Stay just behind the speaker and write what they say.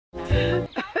Kena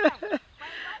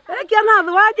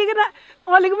dua jigna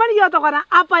oling man yo to kana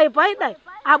apa ipai dai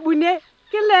abune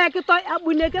kile kito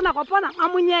abune kena kopana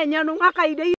amunye nyanu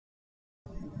akaide.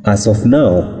 As of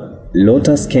now,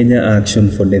 LOTUS Kenya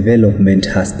Action for Development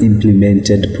has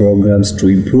implemented programs to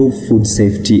improve food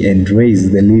safety and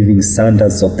raise the living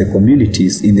standards of the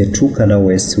communities in the Turkana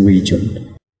West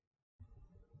region.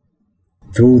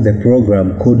 Through the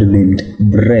program codenamed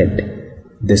BREAD,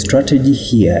 the strategy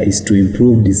here is to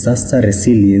improve disaster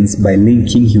resilience by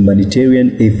linking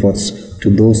humanitarian efforts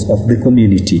to those of the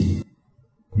community.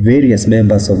 Various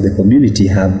members of the community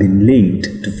have been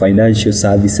linked to financial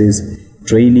services,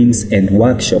 trainings and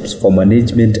workshops for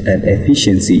management and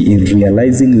efficiency in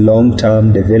realizing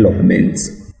long-term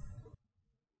developments.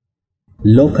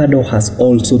 Lokado has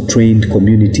also trained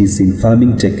communities in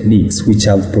farming techniques which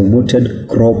have promoted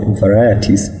crop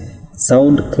varieties,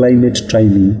 sound climate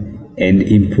timing, and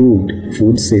improved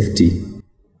food safety.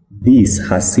 This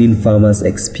has seen farmers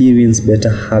experience better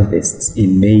harvests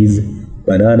in maize,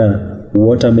 banana,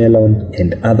 watermelon,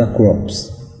 and other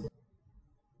crops.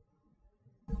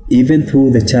 Even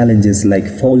through the challenges like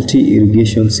faulty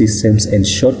irrigation systems and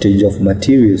shortage of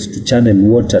materials to channel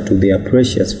water to their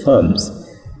precious farms,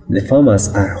 the farmers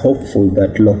are hopeful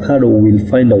that Lokado will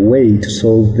find a way to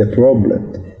solve the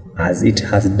problem, as it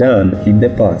has done in the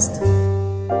past.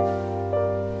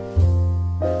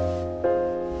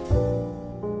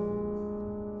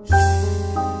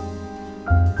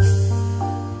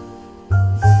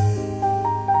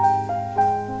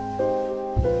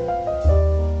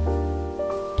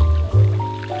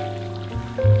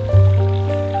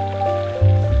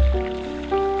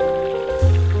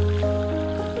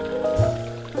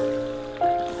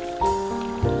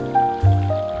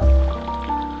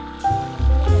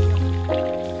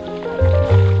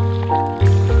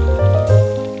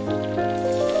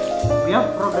 We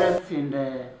have progress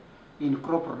in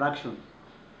crop production.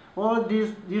 All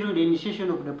this during the initiation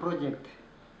of the project,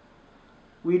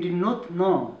 we did not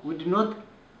know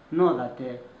that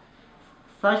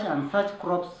such and such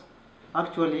crops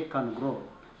actually can grow.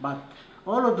 But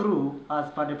all through, as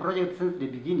per the project since the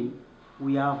beginning,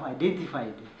 we have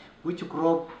identified which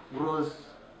crop grows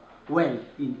well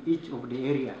in each of the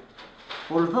area.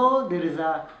 Although there is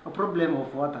a problem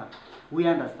of water, we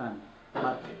understand,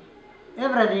 but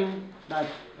everything that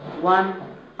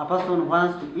a person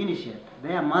wants to initiate,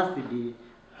 there must be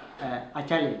a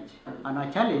challenge, and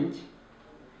a challenge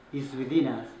is within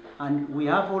us, and we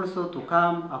have also to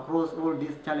come across all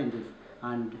these challenges,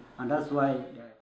 and that's why